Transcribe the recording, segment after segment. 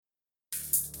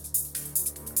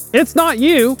It's not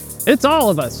you, it's all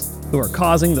of us who are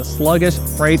causing the sluggish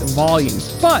freight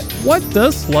volumes. But what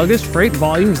does sluggish freight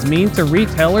volumes mean to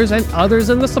retailers and others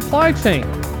in the supply chain?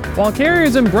 While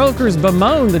carriers and brokers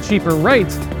bemoan the cheaper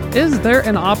rates, is there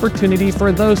an opportunity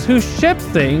for those who ship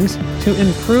things to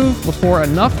improve before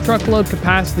enough truckload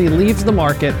capacity leaves the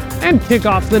market and kick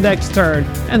off the next turn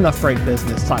in the freight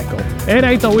business cycle? It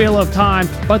ain't the wheel of time,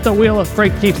 but the wheel of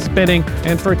freight keeps spinning,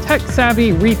 and for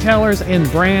tech-savvy retailers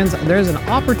and brands, there's an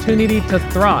opportunity to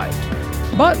thrive.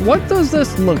 But what does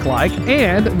this look like,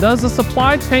 and does the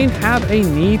supply chain have a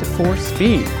need for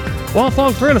speed? Well,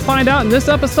 folks, we're going to find out in this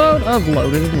episode of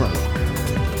Loaded and Rolling.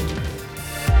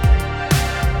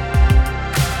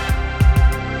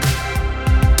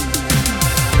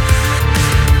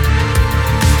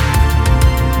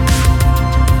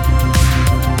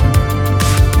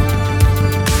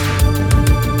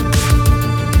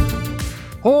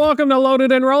 Welcome to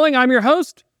Loaded and Rolling. I'm your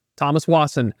host, Thomas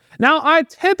Wasson. Now, I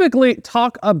typically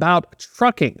talk about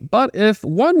trucking, but if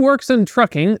one works in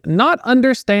trucking, not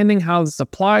understanding how the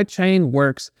supply chain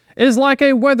works is like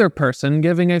a weather person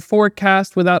giving a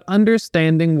forecast without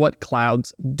understanding what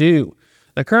clouds do.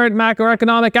 The current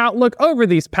macroeconomic outlook over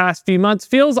these past few months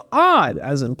feels odd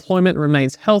as employment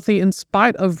remains healthy in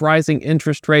spite of rising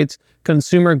interest rates,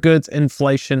 consumer goods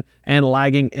inflation, and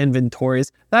lagging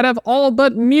inventories that have all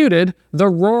but muted the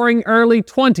roaring early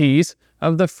 20s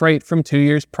of the freight from 2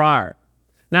 years prior.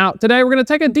 Now, today we're going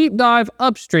to take a deep dive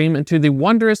upstream into the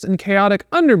wondrous and chaotic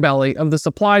underbelly of the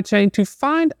supply chain to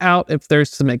find out if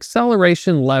there's some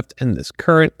acceleration left in this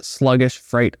current sluggish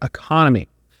freight economy.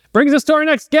 Brings us to our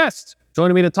next guest.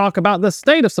 Joining me to talk about the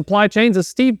state of supply chains is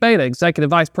Steve Beda, Executive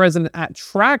Vice President at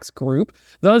Trax Group.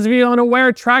 Those of you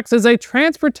unaware, Trax is a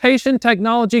transportation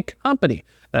technology company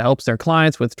that helps their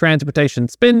clients with transportation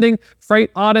spending, freight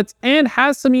audits, and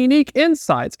has some unique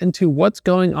insights into what's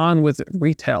going on with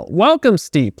retail. Welcome,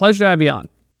 Steve. Pleasure to have you on.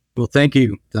 Well, thank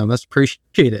you, Thomas.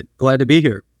 Appreciate it. Glad to be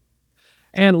here.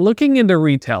 And looking into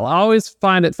retail, I always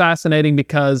find it fascinating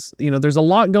because, there's a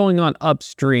lot going on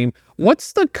upstream.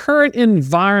 What's the current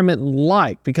environment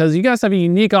like? Because you guys have a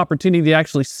unique opportunity to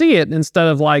actually see it instead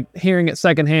of like hearing it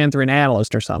secondhand through an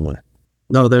analyst or someone.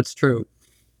 No, that's true.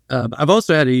 I've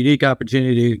also had a unique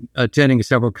opportunity attending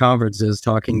several conferences,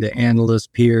 talking to analysts,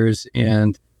 peers,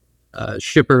 and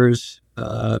shippers,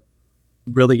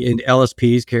 really in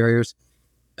LSPs, carriers.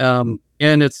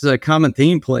 And it's a common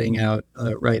theme playing out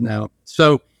right now.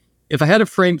 So if I had to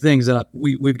frame things up,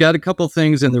 we've got a couple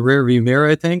things in the rearview mirror,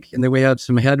 I think, and then we have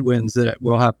some headwinds that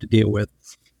we'll have to deal with.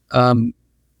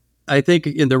 I think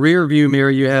in the rearview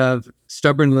mirror, you have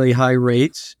stubbornly high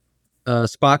rates,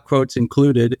 spot quotes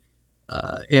included,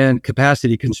 and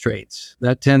capacity constraints.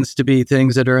 That tends to be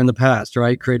things that are in the past,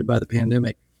 right, created by the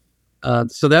pandemic.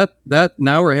 So that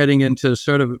now we're heading into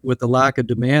sort of, with the lack of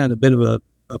demand, a bit of a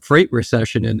freight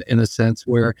recession in a sense,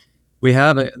 where we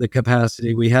have the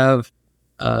capacity, we have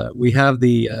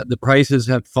the prices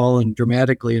have fallen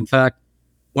dramatically. In fact,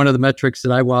 one of the metrics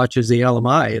that I watch is the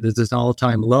LMI. It is an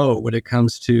all-time low when it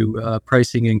comes to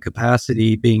pricing and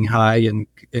capacity being high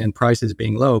and prices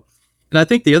being low. And I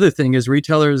think the other thing is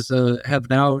retailers have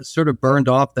now sort of burned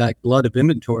off that glut of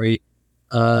inventory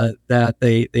that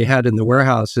they had in the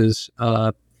warehouses.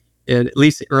 At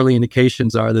least the early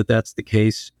indications are that that's the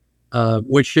case.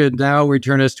 Which should now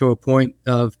return us to a point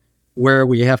of where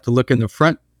we have to look in the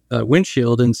front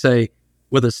windshield and say,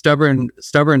 with a stubborn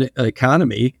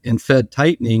economy and Fed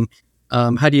tightening,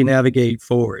 how do you navigate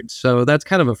forward? So that's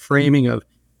kind of a framing of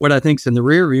what I think's in the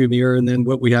rearview mirror, and then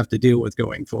what we have to deal with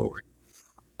going forward.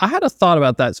 I had a thought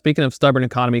about that, speaking of stubborn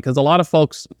economy, because a lot of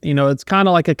folks, it's kind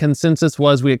of like a consensus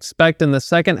was we expect in the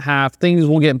second half, things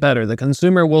will get better. The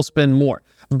consumer will spend more.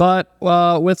 But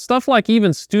with stuff like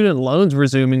even student loans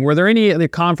resuming, were there any of the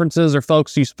conferences or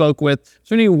folks you spoke with, is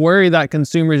there any worry that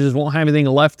consumers just won't have anything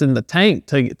left in the tank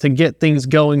to get things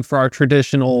going for our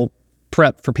traditional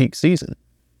prep for peak season?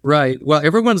 Right. Well,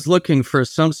 everyone's looking for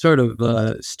some sort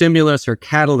of stimulus or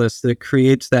catalyst that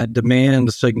creates that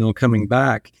demand signal coming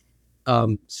back.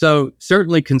 So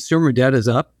certainly consumer debt is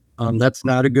up. That's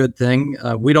not a good thing.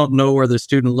 We don't know where the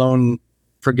student loan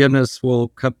forgiveness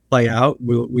will play out.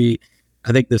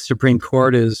 I think the Supreme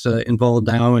Court is involved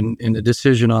now in a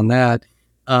decision on that.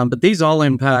 But these all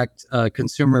impact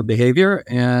consumer behavior,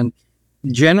 and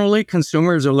generally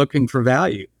consumers are looking for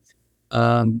value.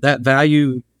 That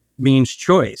value means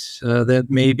choice. That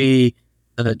may be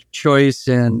a choice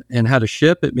in how to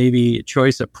ship. It may be a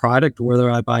choice of product,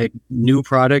 whether I buy new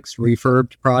products,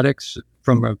 refurbed products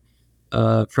from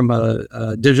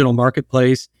a digital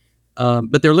marketplace.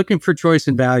 But they're looking for choice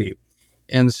and value.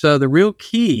 And so the real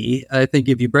key, I think,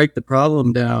 if you break the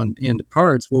problem down into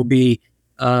parts, will be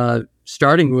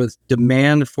starting with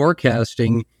demand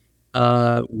forecasting,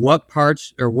 what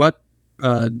parts or what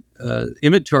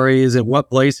inventory is at what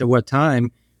place at what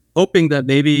time, hoping that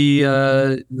maybe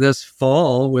this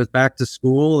fall with back to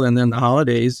school and then the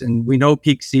holidays, and we know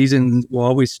peak season will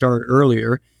always start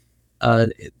earlier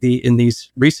in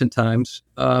these recent times,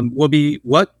 will be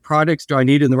what products do I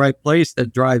need in the right place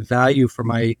that drive value for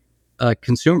my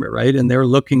consumer, right? And they're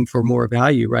looking for more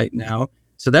value right now.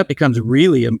 So that becomes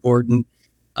really important.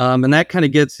 And that kind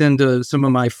of gets into some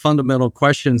of my fundamental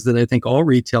questions that I think all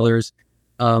retailers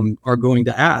are going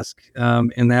to ask.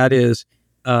 And that is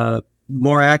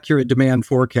more accurate demand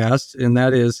forecasts. And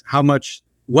that is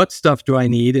what stuff do I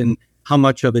need and how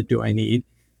much of it do I need?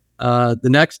 The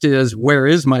next is, where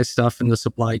is my stuff in the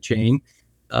supply chain?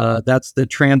 That's the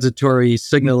transitory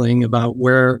signaling about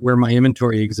where my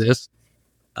inventory exists.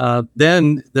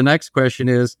 Then the next question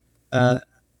is,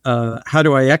 how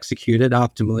do I execute it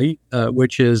optimally?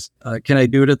 Which is, can I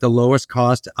do it at the lowest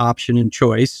cost option and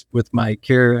choice with my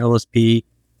carrier LSP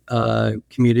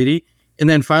community? And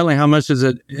then finally, how much does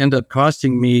it end up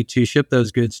costing me to ship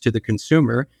those goods to the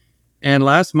consumer? And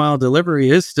last mile delivery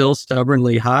is still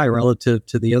stubbornly high relative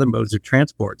to the other modes of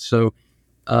transport. So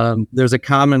there's a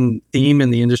common theme in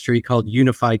the industry called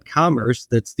unified commerce.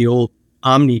 That's the old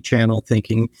omni-channel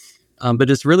thinking.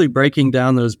 But it's really breaking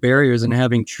down those barriers and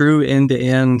having true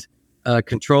end-to-end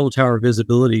control tower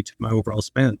visibility to my overall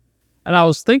spend. And I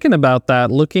was thinking about that,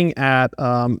 looking at,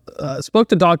 spoke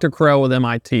to Dr. Crow with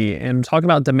MIT and talking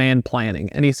about demand planning.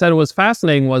 And he said what was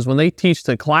fascinating was when they teach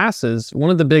the classes, one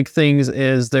of the big things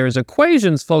is there's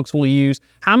equations folks will use.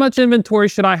 How much inventory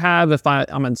should I have if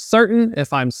I'm uncertain,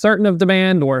 if I'm certain of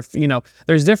demand, or if,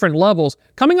 there's different levels.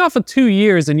 Coming off of 2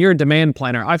 years and you're a demand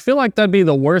planner, I feel like that'd be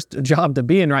the worst job to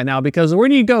be in right now, because where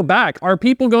do you go back? Are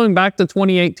people going back to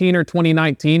 2018 or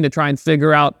 2019 to try and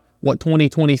figure out what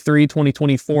 2023,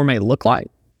 2024 may look like?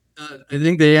 I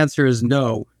think the answer is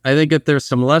no. I think if there's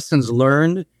some lessons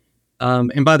learned,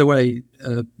 and by the way,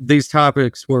 these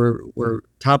topics were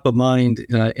top of mind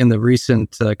in the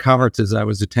recent conferences I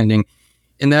was attending,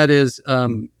 and that is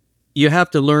you have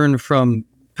to learn from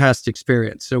past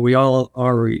experience. So we all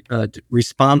are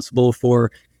responsible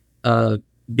for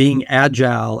being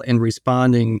agile and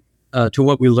responding to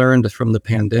what we learned from the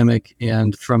pandemic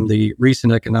and from the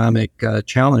recent economic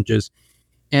challenges.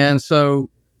 And so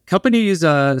companies,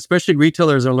 especially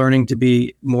retailers, are learning to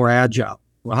be more agile.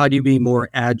 Well, how do you be more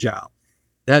agile?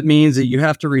 That means that you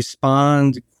have to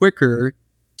respond quicker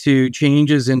to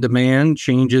changes in demand,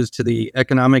 changes to the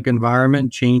economic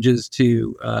environment, changes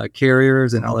to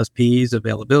carriers and LSPs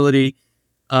availability.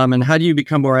 And how do you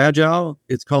become more agile?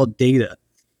 It's called data.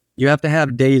 You have to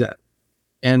have data.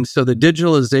 And so the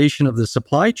digitalization of the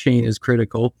supply chain is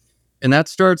critical. And that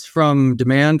starts from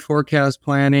demand forecast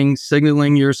planning,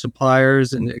 signaling your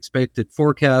suppliers and expected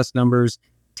forecast numbers,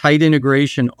 tight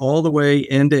integration all the way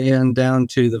end to end down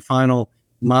to the final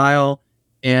mile,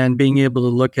 and being able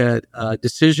to look at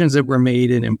decisions that were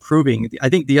made and improving. I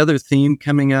think the other theme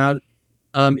coming out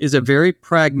is a very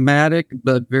pragmatic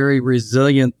but very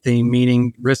resilient theme,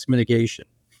 meaning risk mitigation.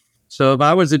 So if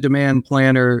I was a demand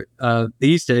planner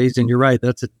these days, and you're right,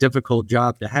 that's a difficult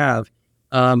job to have,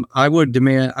 I would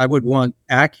want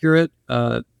accurate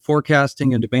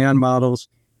forecasting and demand models.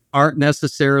 Aren't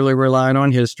necessarily relying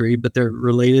on history, but they're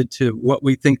related to what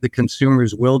we think the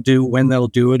consumers will do, when they'll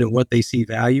do it, and what they see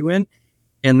value in.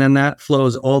 And then that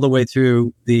flows all the way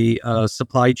through the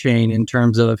supply chain in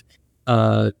terms of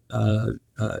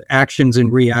actions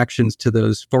and reactions to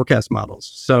those forecast models.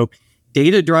 So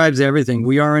data drives everything.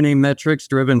 We are in a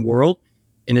metrics-driven world.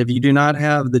 And if you do not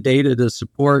have the data to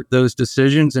support those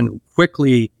decisions and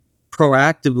quickly,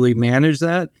 proactively manage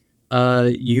that,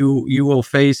 you will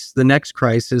face the next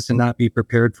crisis and not be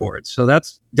prepared for it. So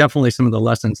that's definitely some of the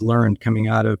lessons learned coming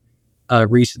out of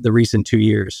the recent 2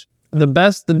 years. The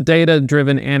best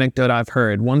data-driven anecdote I've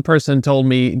heard, one person told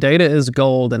me data is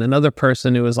gold, and another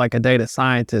person who was like a data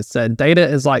scientist said data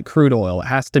is like crude oil. It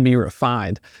has to be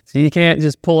refined. So you can't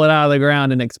just pull it out of the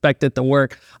ground and expect it to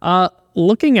work.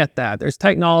 Looking at that, there's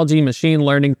technology, machine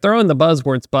learning, throw in the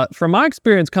buzzwords, but from my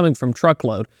experience coming from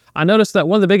truckload, I noticed that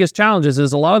one of the biggest challenges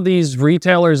is a lot of these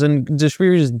retailers and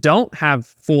distributors don't have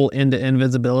full end-to-end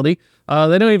visibility.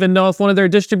 They don't even know if one of their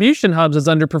distribution hubs is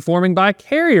underperforming by a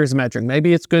carrier's metric.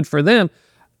 Maybe it's good for them.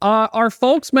 Are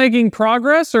folks making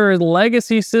progress, or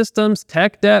legacy systems,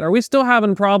 tech debt? Are we still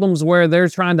having problems where they're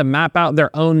trying to map out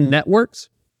their own networks?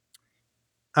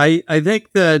 I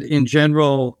think that in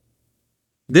general,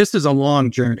 this is a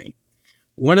long journey.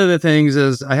 One of the things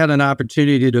is I had an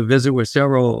opportunity to visit with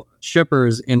several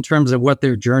shippers in terms of what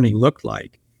their journey looked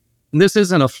like. And this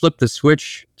isn't a flip the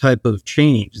switch type of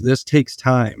change. This takes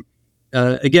time.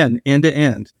 Again, end to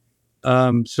end.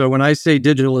 So when I say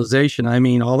digitalization, I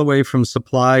mean all the way from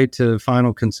supply to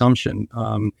final consumption.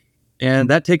 And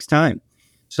that takes time.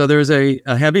 So there's a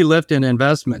heavy lift in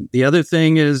investment. The other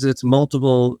thing is it's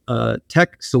multiple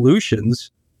tech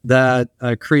solutions that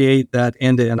create that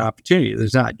end-to-end opportunity.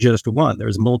 There's not just one.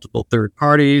 There's multiple third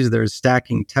parties. There's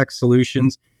stacking tech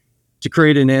solutions to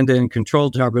create an end-to-end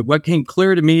control tower. But what came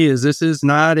clear to me is this is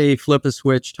not a flip a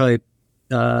switch type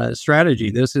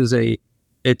strategy.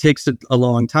 It takes a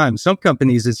long time. Some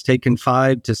companies, it's taken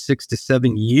 5 to 6 to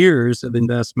 7 years of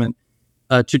investment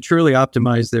to truly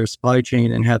optimize their supply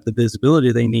chain and have the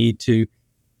visibility they need to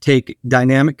take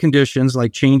dynamic conditions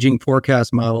like changing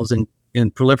forecast models and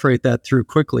proliferate that through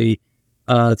quickly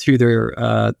through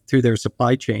their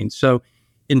supply chain. So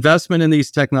investment in these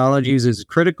technologies is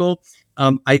critical.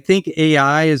 I think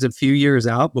AI is a few years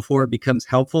out before it becomes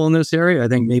helpful in this area. I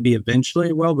think maybe eventually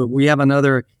it will, but we have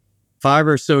another 5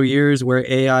 or so years where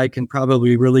AI can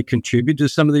probably really contribute to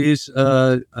some of these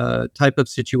type of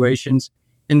situations.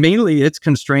 And mainly it's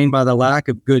constrained by the lack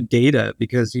of good data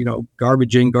because,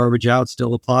 garbage in, garbage out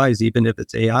still applies, even if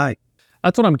it's AI.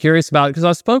 That's what I'm curious about, because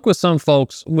I spoke with some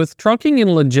folks with trucking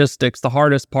and logistics. The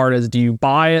hardest part is, do you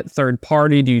buy it third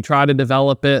party? Do you try to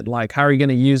develop it? Like, how are you going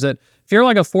to use it? If you're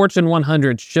like a Fortune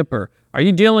 100 shipper, are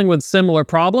you dealing with similar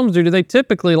problems, or do they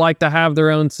typically like to have their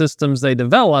own systems they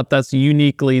develop that's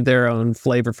uniquely their own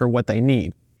flavor for what they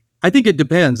need? I think it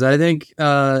depends. I think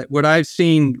what I've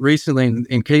seen recently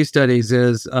in case studies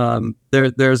is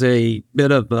there's a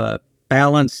bit of a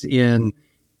balance in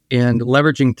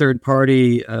leveraging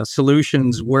third-party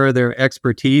solutions where their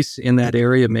expertise in that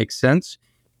area makes sense.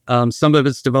 Some of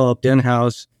it's developed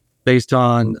in-house based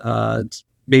on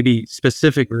maybe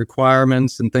specific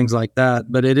requirements and things like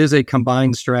that, but it is a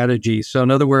combined strategy. So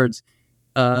in other words,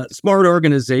 a smart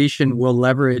organization will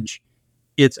leverage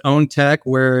its own tech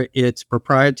where it's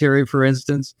proprietary, for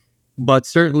instance, but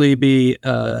certainly be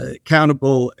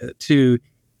accountable to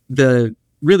the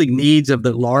really needs of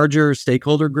the larger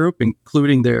stakeholder group,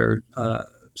 including their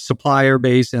supplier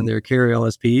base and their carrier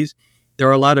LSPs. There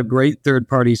are a lot of great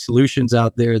third-party solutions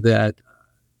out there that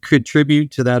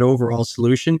contribute to that overall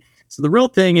solution. So the real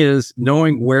thing is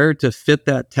knowing where to fit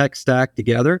that tech stack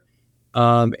together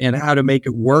and how to make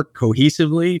it work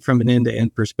cohesively from an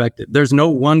end-to-end perspective. There's no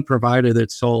one provider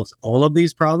that solves all of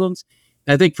these problems.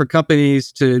 I think for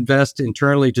companies to invest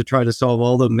internally to try to solve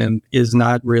all of them is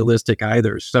not realistic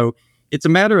either. So it's a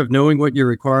matter of knowing what your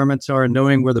requirements are and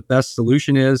knowing where the best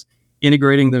solution is,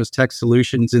 integrating those tech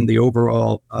solutions in the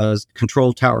overall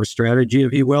control tower strategy,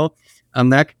 if you will.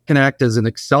 That can act as an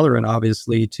accelerant,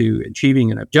 obviously, to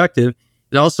achieving an objective.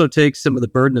 It also takes some of the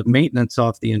burden of maintenance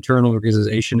off the internal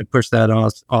organization and push that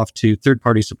off to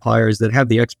third-party suppliers that have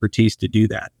the expertise to do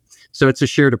that. So it's a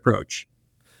shared approach.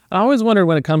 I always wonder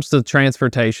when it comes to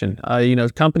transportation.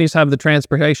 Companies have the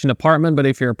transportation department, but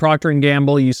if you're a Procter &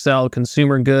 Gamble, you sell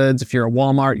consumer goods. If you're a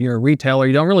Walmart, you're a retailer.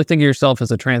 You don't really think of yourself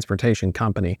as a transportation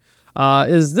company.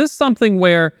 Is this something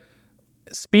where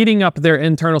speeding up their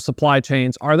internal supply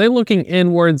chains, are they looking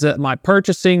inwards at my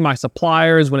purchasing, my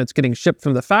suppliers when it's getting shipped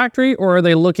from the factory? Or are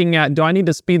they looking at, do I need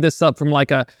to speed this up from like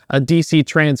a DC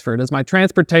transfer? Does my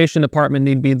transportation department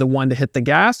need to be the one to hit the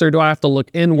gas? Or do I have to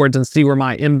look inwards and see where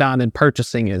my inbound and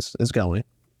purchasing is going?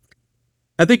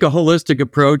 I think a holistic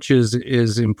approach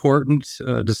is important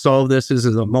to solve this. This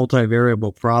is a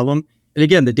multivariable problem. And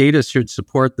again, the data should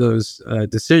support those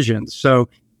decisions. So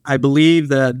I believe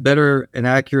that better and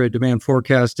accurate demand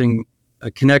forecasting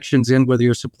connections in with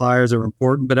your suppliers are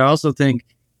important, but I also think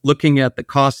looking at the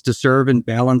cost to serve and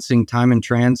balancing time in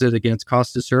transit against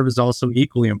cost to serve is also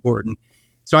equally important.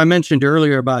 So I mentioned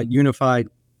earlier about unified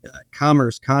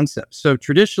commerce concepts. So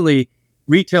traditionally,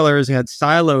 retailers had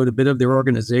siloed a bit of their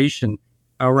organization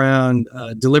around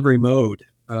delivery mode,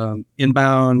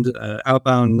 inbound,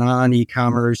 outbound,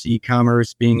 non-e-commerce,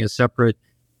 e-commerce being a separate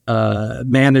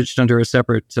managed under a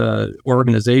separate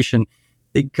organization.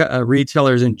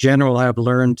 Retailers in general have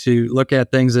learned to look at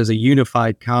things as a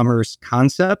unified commerce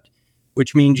concept,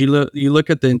 which means you look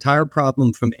at the entire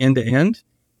problem from end to end.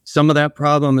 Some of that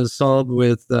problem is solved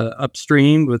with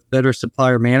upstream, with better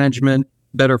supplier management,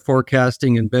 better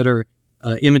forecasting, and better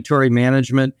inventory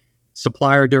management,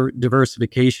 supplier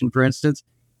diversification, for instance.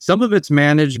 Some of it's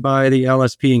managed by the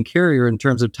LSP and carrier in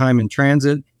terms of time in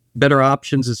transit, better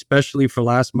options, especially for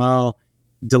last mile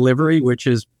delivery, which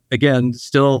is, again,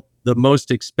 still the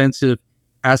most expensive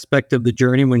aspect of the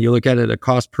journey when you look at it a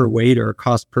cost per weight or a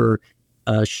cost per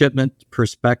shipment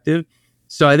perspective.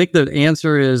 So I think the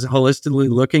answer is holistically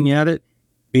looking at it,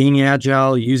 being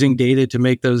agile, using data to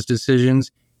make those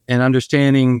decisions, and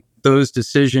understanding those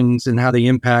decisions and how they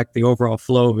impact the overall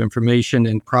flow of information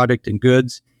and product and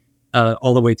goods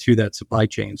all the way through that supply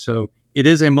chain. So it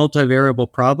is a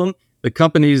multivariable problem. The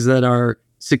companies that are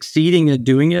succeeding at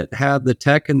doing it have the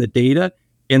tech and the data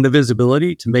and the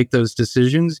visibility to make those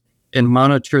decisions and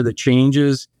monitor the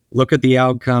changes, look at the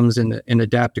outcomes, and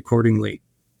adapt accordingly.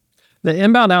 The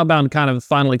inbound, outbound kind of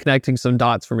finally connecting some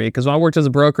dots for me, because when I worked as a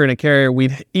broker and a carrier,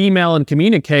 we'd email and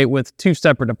communicate with two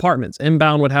separate departments.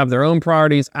 Inbound would have their own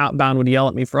priorities. Outbound would yell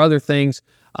at me for other things.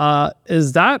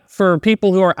 Is that for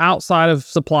people who are outside of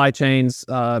supply chains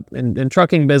in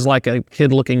trucking biz, like a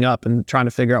kid looking up and trying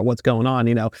to figure out what's going on,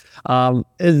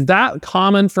 is that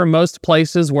common for most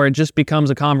places where it just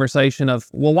becomes a conversation of,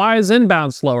 well, why is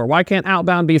inbound slower? Why can't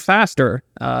outbound be faster?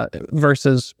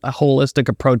 Versus a holistic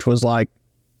approach was like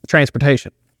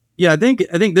transportation. Yeah, I think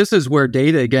this is where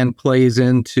data again plays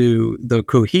into the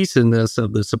cohesiveness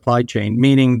of the supply chain,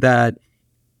 meaning that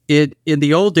in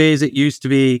the old days, it used to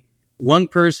be one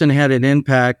person had an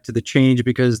impact to the change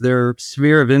because their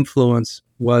sphere of influence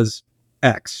was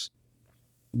X,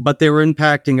 but they were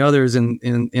impacting others in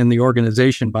the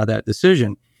organization by that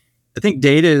decision. I think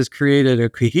data has created a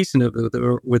cohesiveness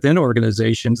within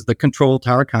organizations, the control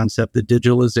tower concept, the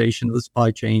digitalization of the supply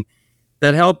chain,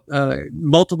 that help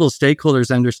multiple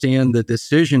stakeholders understand the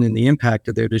decision and the impact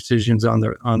of their decisions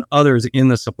on others in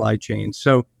the supply chain.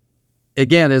 So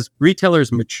again, as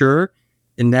retailers mature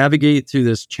and navigate through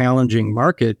this challenging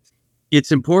market,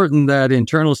 it's important that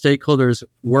internal stakeholders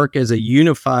work as a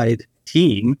unified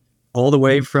team, all the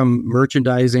way from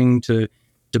merchandising to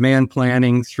demand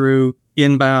planning through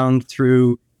inbound,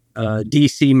 through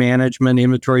DC management,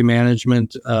 inventory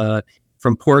management,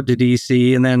 from port to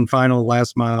DC, and then final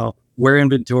last mile, where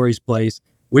inventory is placed,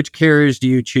 which carriers do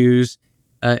you choose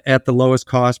at the lowest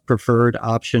cost preferred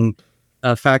option,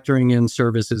 factoring in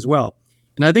service as well.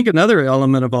 And I think another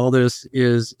element of all this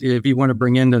is, if you want to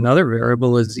bring in another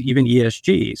variable, is even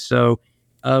ESG. So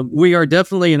we are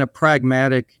definitely in a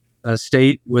pragmatic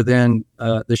state within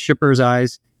the shipper's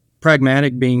eyes.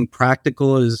 Pragmatic being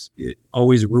practical is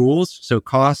always rules. So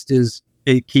cost is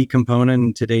a key component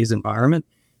in today's environment.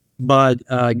 But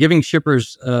giving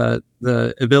shippers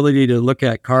the ability to look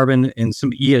at carbon and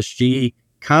some ESG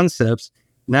concepts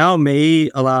now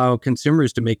may allow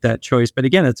consumers to make that choice. But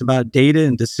again, it's about data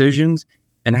and decisions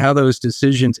and how those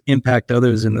decisions impact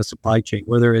others in the supply chain,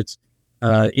 whether it's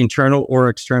internal or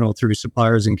external through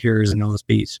suppliers and carriers and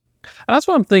LSPs. That's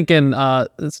what I'm thinking.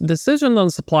 Decision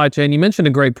on supply chain, you mentioned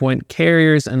a great point,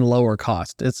 carriers and lower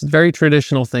cost. It's a very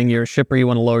traditional thing. You're a shipper, you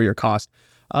want to lower your cost.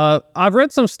 I've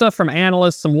read some stuff from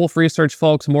analysts, some Wolf Research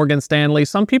folks, Morgan Stanley.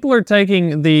 Some people are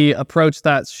taking the approach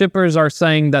that shippers are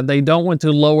saying that they don't want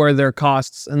to lower their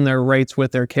costs and their rates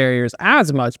with their carriers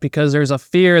as much because there's a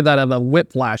fear that of a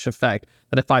whiplash effect,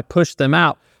 that if I push them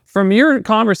out. From your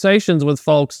conversations with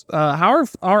folks, how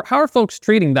are folks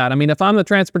treating that? I mean, if I'm the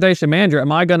transportation manager,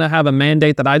 am I going to have a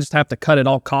mandate that I just have to cut at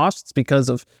all costs because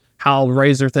of how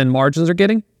razor thin margins are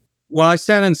getting? Well, I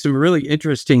sat in some really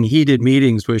interesting heated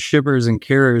meetings with shippers and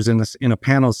carriers in a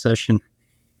panel session.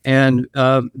 And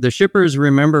the shippers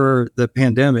remember the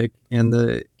pandemic, and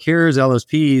the carriers,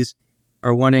 LSPs,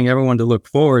 are wanting everyone to look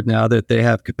forward now that they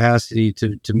have capacity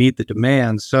to meet the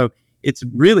demand. So it's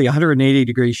really a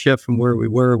 180-degree shift from where we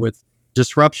were with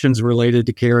disruptions related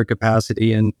to carrier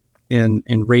capacity and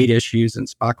rate issues and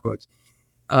spot quotes.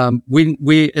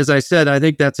 We, as I said, I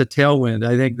think that's a tailwind.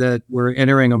 I think that we're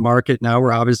entering a market now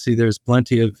where obviously there's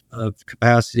plenty of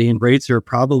capacity, and rates are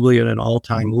probably at an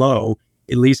all-time low,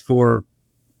 at least for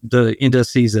the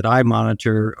indices that I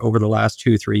monitor over the last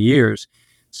 2-3 years.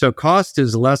 So cost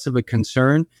is less of a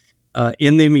concern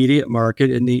in the immediate market.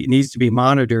 It needs to be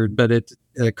monitored, but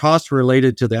cost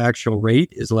related to the actual rate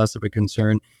is less of a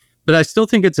concern. But I still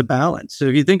think it's a balance. So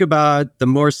if you think about the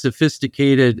more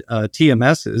sophisticated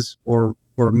TMSs or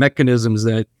mechanisms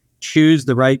that choose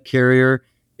the right carrier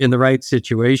in the right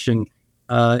situation,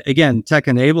 again, tech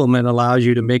enablement allows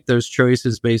you to make those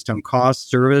choices based on cost,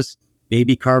 service,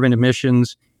 maybe carbon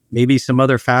emissions, maybe some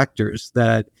other factors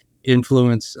that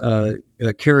influence a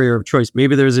carrier of choice.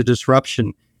 Maybe there's a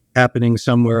disruption happening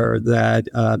somewhere that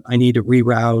I need to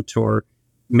reroute or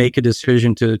make a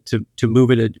decision to move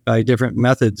it by different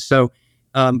methods. So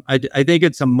I think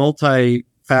it's a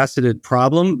multifaceted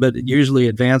problem, but usually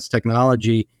advanced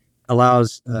technology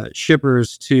allows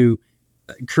shippers to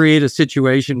create a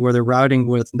situation where they're routing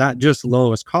with not just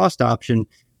lowest cost option,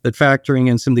 but factoring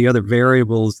in some of the other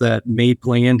variables that may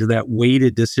play into that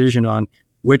weighted decision on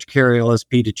which carrier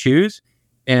LSP to choose,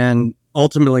 and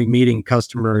ultimately meeting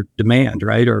customer demand,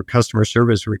 right, or customer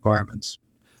service requirements.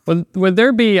 Would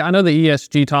there be, I know the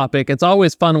ESG topic, it's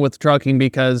always fun with trucking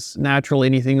because naturally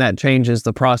anything that changes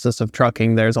the process of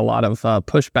trucking, there's a lot of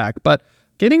pushback. But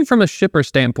getting from a shipper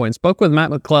standpoint, spoke with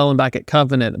Matt McClellan back at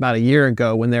Covenant about a year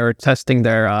ago when they were testing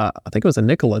their, I think it was a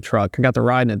Nikola truck. I got to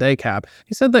ride in a day cab.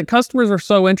 He said that customers are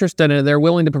so interested in it, they're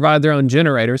willing to provide their own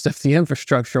generators if the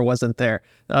infrastructure wasn't there.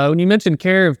 When you mentioned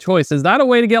carrier of choice, is that a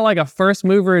way to get like a first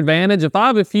mover advantage? If I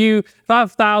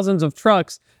have thousands of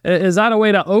trucks, is that a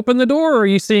way to open the door, or are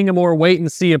you seeing a more wait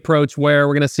and see approach where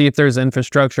we're going to see if there's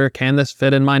infrastructure? Can this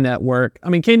fit in my network? I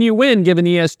mean, can you win given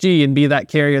ESG and be that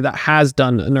carrier that has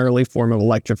done an early form of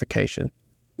electrification?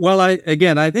 Well, I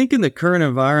think in the current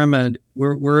environment,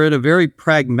 we're at a very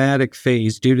pragmatic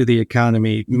phase due to the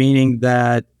economy, meaning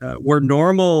that where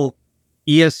normal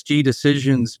ESG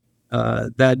decisions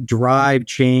that drive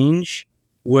change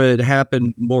would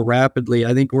happen more rapidly.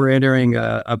 I think we're entering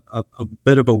a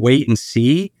bit of a wait and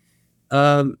see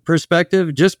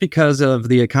perspective just because of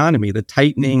the economy, the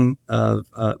tightening of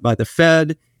by the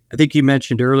Fed. I think you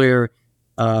mentioned earlier,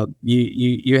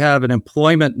 you have an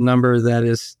employment number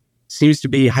that seems to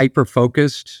be hyper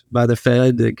focused by the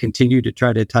Fed to continue to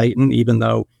try to tighten, even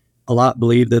though a lot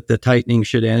believe that the tightening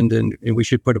should end and we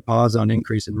should put a pause on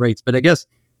increase in rates. But I guess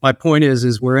my point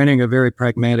is we're entering a very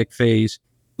pragmatic phase,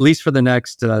 at least for the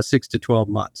next 6 to 12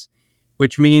 months,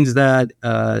 which means that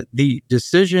the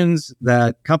decisions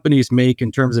that companies make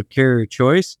in terms of carrier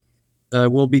choice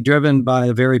will be driven by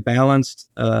a very balanced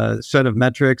set of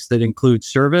metrics that include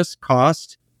service,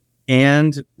 cost,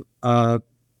 and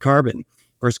carbon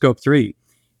or scope 3.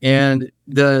 And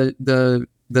the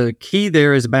key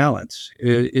there is balance.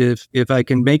 If I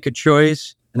can make a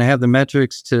choice and I have the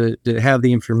metrics to have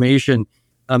the information,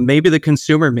 maybe the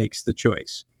consumer makes the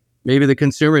choice. Maybe the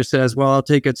consumer says, well, I'll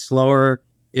take it slower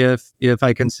if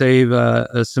I can save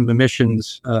some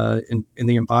emissions in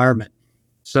the environment.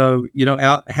 So,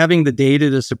 having the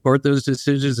data to support those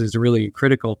decisions is really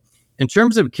critical. In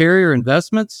terms of carrier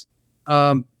investments,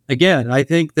 again, I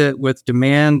think that with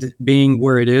demand being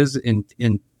where it is in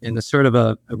a sort of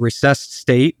a recessed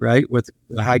state, right, with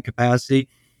a high capacity,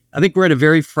 I think we're in a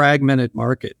very fragmented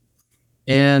market.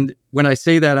 And when I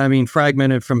say that, I mean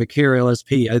fragmented from a carrier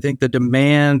LSP. I think the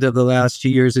demand of the last 2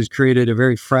 years has created a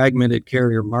very fragmented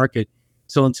carrier market.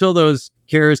 So until those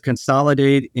carriers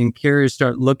consolidate and carriers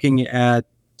start looking at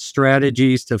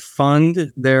strategies to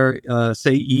fund their,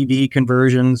 say, EV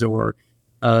conversions or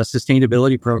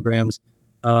sustainability programs,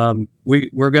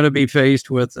 we're going to be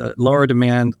faced with lower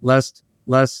demand, less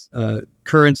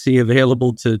currency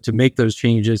available to make those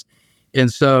changes.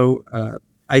 And so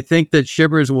I think that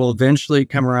shippers will eventually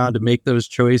come around to make those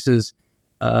choices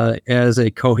as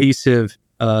a cohesive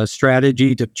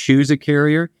strategy to choose a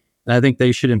carrier. And I think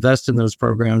they should invest in those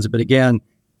programs. But again,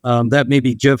 that may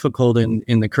be difficult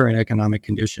in the current economic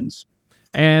conditions.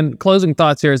 And closing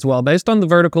thoughts here as well, based on the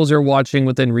verticals you're watching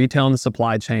within retail and the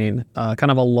supply chain,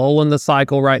 kind of a lull in the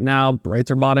cycle right now, rates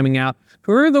are bottoming out.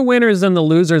 Who are the winners and the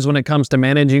losers when it comes to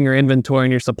managing your inventory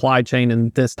and your supply chain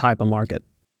in this type of market?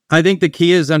 I think the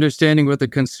key is understanding what the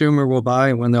consumer will buy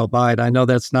and when they'll buy it. I know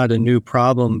that's not a new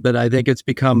problem, but I think it's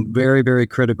become very, very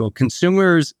critical.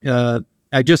 Consumers,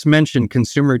 I just mentioned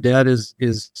consumer debt is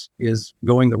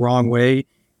going the wrong way.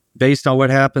 Based on what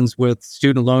happens with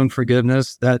student loan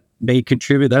forgiveness, that may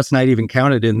contribute. That's not even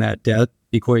counted in that debt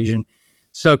equation.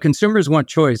 So consumers want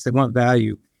choice. They want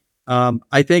value.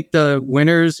 I think the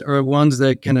winners are ones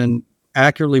that can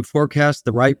accurately forecast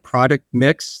the right product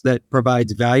mix that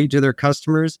provides value to their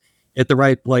customers at the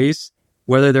right place,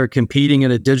 whether they're competing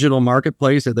in a digital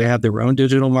marketplace or they have their own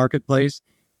digital marketplace.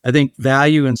 I think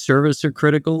value and service are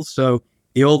critical. So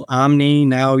the old omni,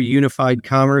 now unified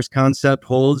commerce concept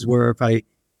holds, where if I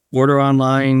order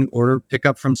online, order pick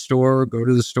up from store, go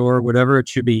to the store, whatever, it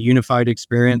should be a unified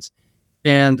experience.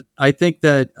 And I think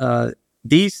that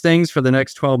these things for the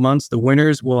next 12 months, the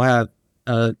winners will have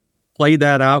played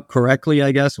that out correctly,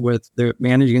 I guess, with their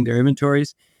managing their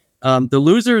inventories. The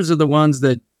losers are the ones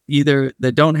that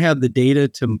don't have the data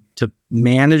to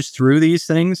manage through these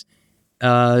things,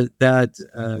 overstock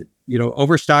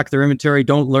their inventory,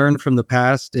 don't learn from the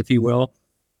past, if you will,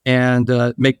 and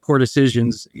make poor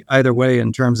decisions either way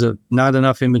in terms of not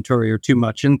enough inventory or too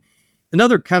much. And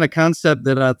another kind of concept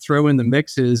that I throw in the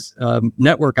mix is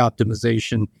network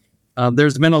optimization.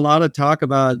 There's been a lot of talk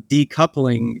about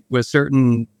decoupling with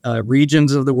certain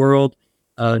regions of the world,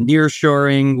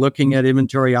 nearshoring, looking at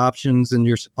inventory options in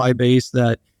your supply base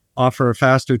that offer a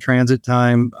faster transit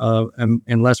time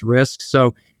and less risk.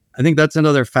 So I think that's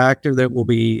another factor that will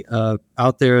be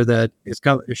out there that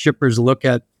shippers look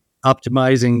at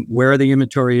optimizing where the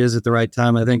inventory is at the right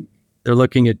time. I think they're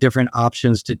looking at different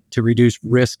options to reduce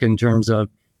risk in terms of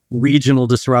regional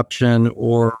disruption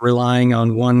or relying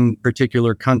on one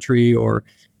particular country or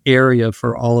area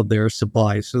for all of their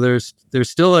supplies. So there's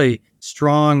still a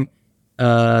strong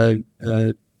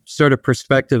sort of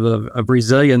perspective of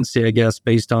resiliency, I guess,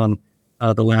 based on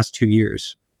the last 2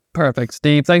 years. Perfect.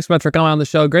 Steve, thanks so much for coming on the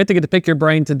show. Great to get to pick your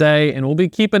brain today, and we'll be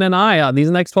keeping an eye out. These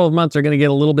next 12 months are going to get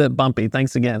a little bit bumpy.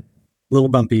 Thanks again. A little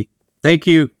bumpy. Thank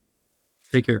you.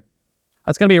 Take care.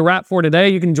 That's going to be a wrap for today.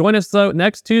 You can join us, though,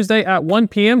 next Tuesday at 1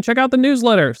 p.m. Check out the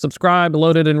newsletter. Subscribe,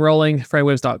 Loaded and Rolling,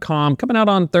 freightwaves.com. Coming out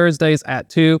on Thursdays at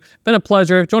 2. Been a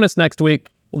pleasure. Join us next week.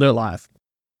 We'll do it live.